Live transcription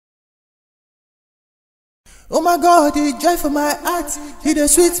Oh my God, the joy for my heart, you the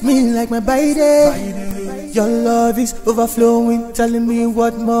sweet me like my baby. Your love is overflowing, telling me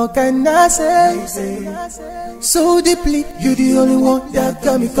what more can I say? So deeply, you're the only one that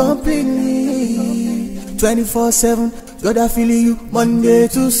got me completely. 24/7, God I feel you, Monday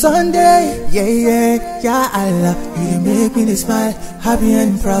to Sunday. Yeah, Allah, you make me smile, happy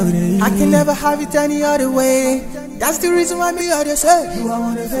and proud. I can never have it any other way. That's the reason why me always say you are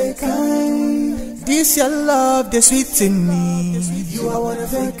one of a kind. This your love, the sweet in me. You are one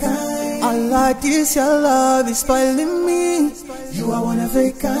of a kind. Allah, this your love is spoiling me. You are one of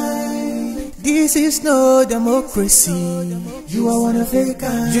a kind. This is no democracy. You are one of a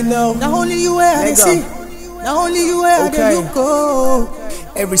kind. You know, not only you where I see, not only you where I look go.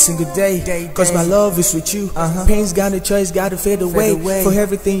 Every single day, cause my love is with you. Pain's got no choice, gotta fade away. For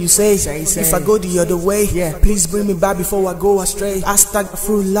everything you say. If I go the other way, please bring me back before I go astray.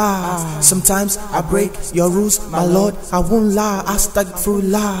 Astaghfirullah. Sometimes I break your rules, my Lord, I won't lie.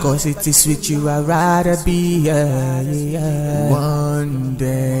 Astaghfirullah. Cause it is with you I'd rather be. One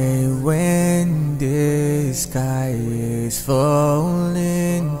day when the sky is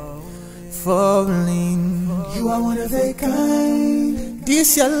falling, you are one of a kind.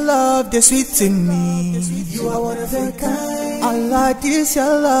 This your love, the sweet in me. You are one of a kind. Allah, this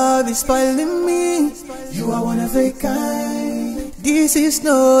your love is spoiling me. You are one of a kind. This is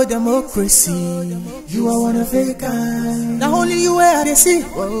no democracy. You are one of a kind. Not only you where they see,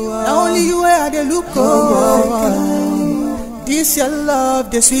 not only you where they look. This your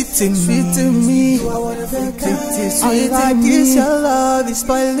love, the sweet in me. You are one of a kind. Allah, this your love is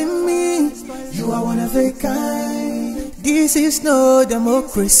spoiling me. You are one of a kind. This is no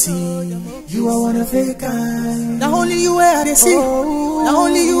democracy. You are one of a kind. Not only you where they see, not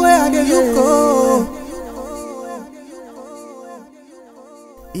only you where they look.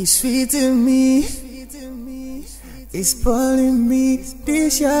 It's sweet in me. It's spoiling me.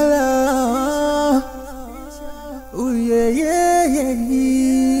 This your love.